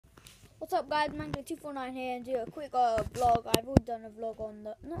What's up guys, Mangler249 here, and do a quick vlog. I've already done a vlog on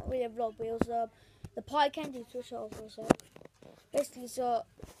the, not really a vlog, but it was the pie candy switch also. So basically,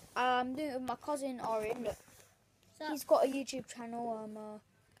 I'm doing it with my cousin Orin. He's got a YouTube channel.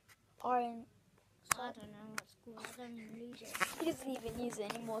 Orin. I don't know what's cool. I don't even use it. He doesn't even use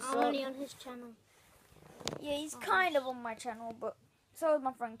it anymore. I'm only on his channel. Yeah, he's kind of on my channel, but so is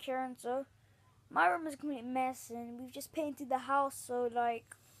my friend Kieran. So my room is a complete mess, and we've just painted the house, so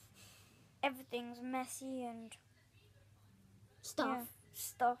like everything's messy and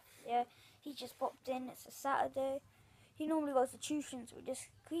stuff. Yeah, he just popped in. It's a Saturday. He normally goes to tuition, so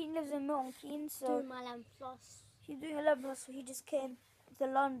he lives in Milton Keynes, so doing my 11 plus. He's doing 11 plus, so he just came to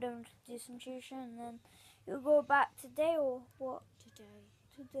London to do some tuition, and then he'll go back today or what?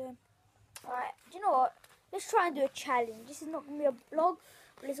 Today. Alright, do you know what? Let's try and do a challenge. This is not going to be a vlog,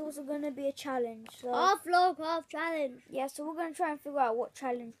 but it's also going to be a challenge. So Half vlog, half challenge. yeah, so we're going to try and figure out what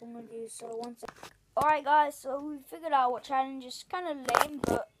challenge we're going to do. So one second. Alright guys, so we figured out what challenge is kind of lame,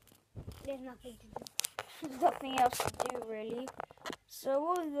 but there's nothing to do. There's nothing else to do really. So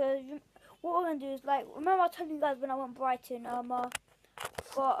what we're going to do is, like, remember I told you guys when I went Brighton, I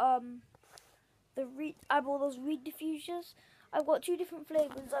bought those reed diffusers. I've got two different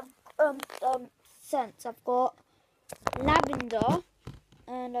flavours of scents. I've got lavender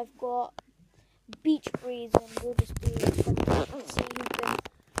and I've got beach breeze, and we'll just do it and see who can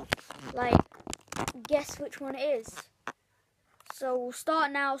like guess which one it is. So we'll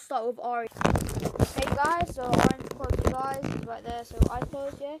start now. Start with Orange. Okay guys, so Orange, close his eyes, he's right there, so eyes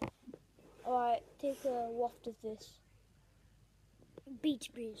closed, yeah? Alright, take a waft of this.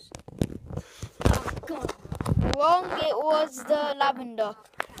 Beach breeze. Oh god. Wrong, it was the lavender.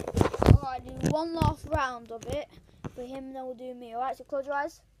 Alright, do one last round of it for him, then we'll do me. Alright, so close your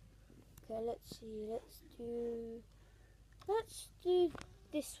eyes. Okay, let's see. Let's do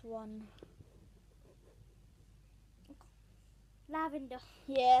this one. Lavender.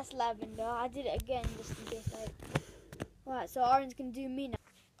 Yes, lavender. I did it again just in case. Alright, so Orange can do me now.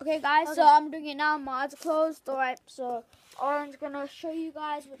 Okay guys, so I'm doing it now. My eyes are closed. Alright, so Orange gonna show you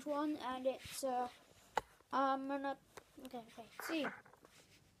guys which one, and it's I'm gonna see.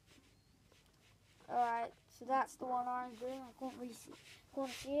 Alright, so that's the one Orange doing. I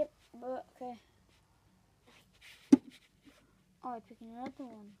can't see it, but okay. Oh, I'm picking another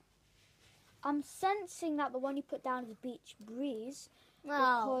one. I'm sensing that the one you put down is Beach Breeze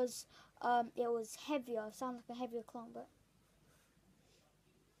because it was heavier. It sounds like a heavier clone, but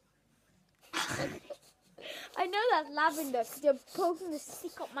I know that's lavender because you're poking the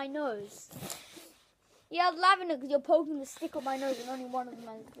stick up my nose. Yeah, lavender because you're poking the stick up my nose, and only one of them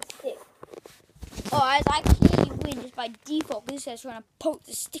has the stick. Alright, I clearly win just by default because this guy's trying to poke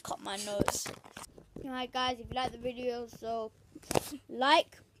the stick up my nose. Alright guys, if you like the video, so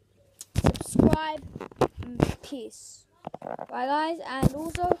like, subscribe, and peace. Bye guys, and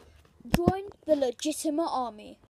also join the legitimate army.